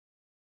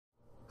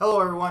Hello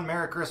everyone,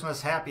 Merry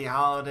Christmas, Happy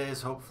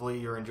Holidays. Hopefully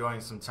you're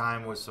enjoying some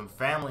time with some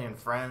family and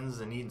friends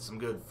and eating some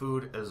good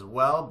food as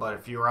well. But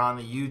if you're on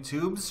the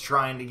YouTubes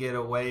trying to get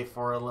away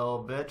for a little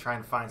bit,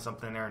 trying to find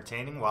something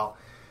entertaining, well,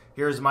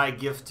 here's my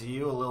gift to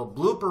you, a little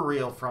blooper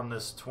reel from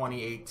this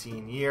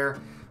 2018 year.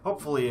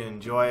 Hopefully you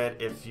enjoy it.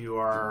 If you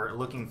are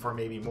looking for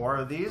maybe more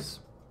of these,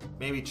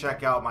 maybe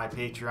check out my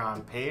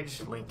Patreon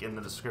page, link in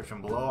the description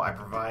below. I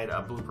provide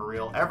a blooper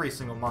reel every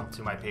single month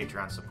to my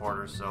Patreon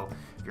supporters, so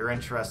if you're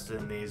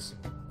interested in these,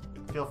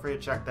 feel free to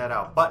check that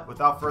out. But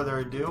without further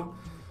ado,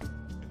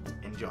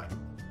 enjoy.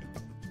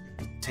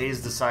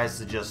 Taze decides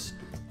to just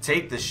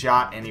take the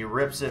shot and he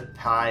rips it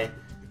pie.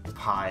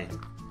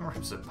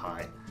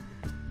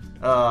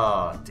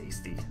 Oh,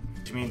 tasty.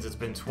 Which means it's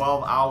been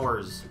 12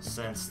 hours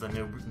since the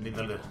new...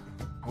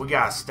 We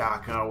gotta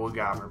stock up, we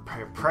gotta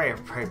pray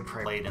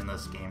late in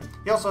this game.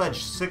 He also had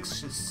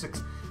six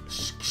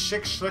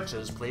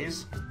switches,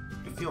 please.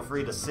 Feel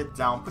free to sit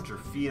down, put your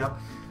feet up,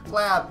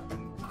 lab.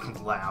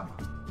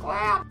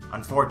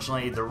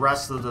 Unfortunately, the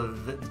rest of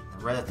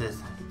the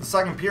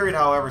second period,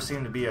 however,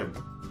 seemed to be a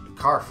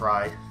car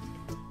fry.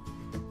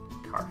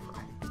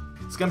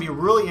 It's gonna be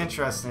really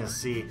interesting to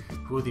see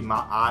who the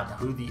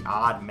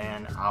odd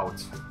man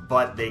out.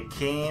 But they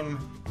came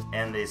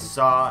and they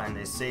saw and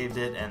they saved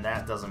it, and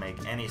that doesn't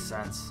make any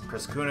sense.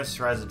 Chris Kunis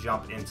tries to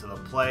jump into the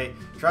play,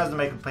 tries to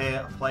make a play.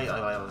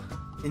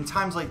 In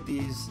times like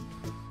these,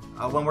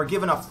 when we're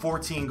giving up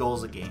 14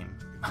 goals a game,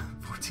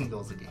 14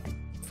 goals a game.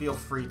 Feel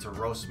free to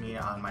roast me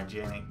on my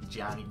Janny,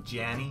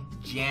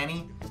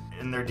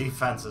 and their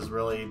defense is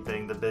really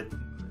being the bit.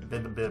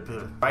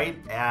 Right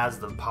as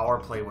the power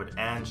play would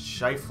end,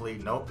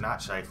 Scheifele, nope, not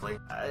Scheifele,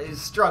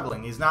 he's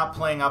struggling. He's not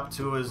playing up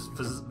to his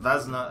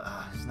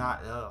Vesna. He's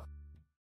not.